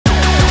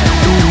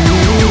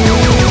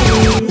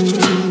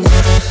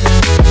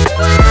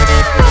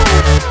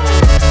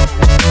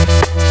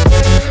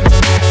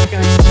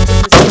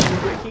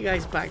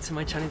back to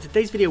my channel. In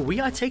today's video we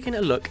are taking a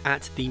look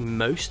at the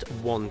most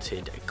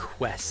wanted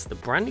quests, the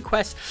brand new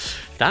quests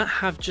that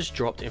have just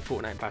dropped in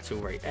Fortnite Battle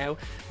Royale,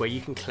 where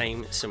you can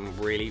claim some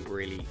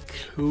really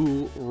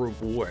cool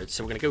rewards.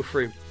 So we're going to go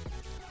through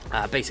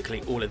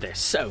basically all of this.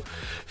 So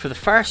for the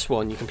first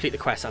one, you complete the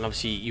quest and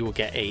obviously you will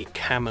get a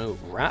camo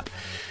wrap.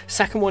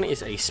 Second one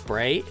is a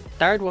spray.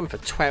 Third one, for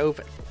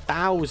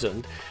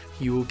 12,000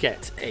 you will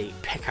get a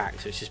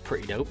pickaxe, which is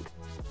pretty dope.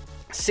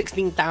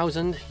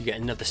 16,000 you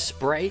get another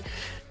spray.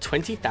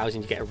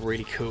 20,000 you get a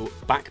really cool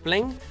back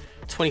bling.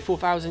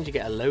 24,000 you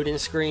get a loading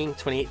screen.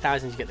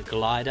 28,000 you get the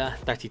glider.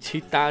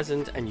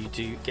 32,000 and you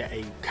do get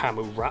a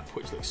camo wrap,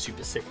 which looks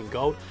super sick in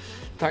gold.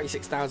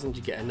 36,000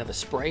 you get another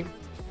spray.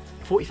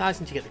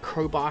 40,000 you get the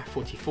crowbar.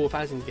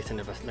 44,000 you get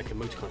another like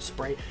emoticon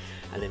spray,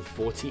 and then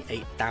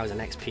 48,000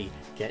 XP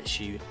gets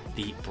you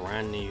the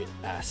brand new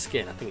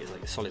skin. I think it's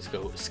like a solid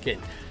skull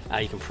skin.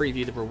 You can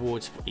preview the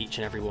rewards for each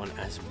and every one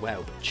as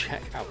well, but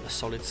check out the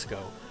solid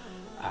skull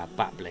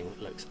bat bling,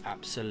 looks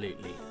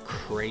absolutely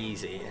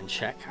crazy. And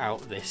check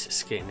out this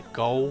skin,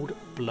 gold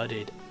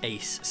blooded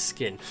ace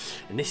skin,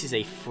 and this is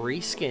a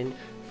free skin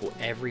for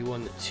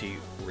everyone to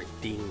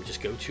redeem.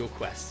 Just go to your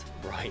quest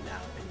right now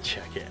and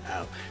check it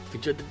out. If you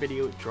enjoyed the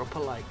video, drop a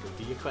like and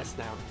do your quest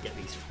now and get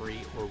these free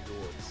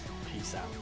rewards. Peace out.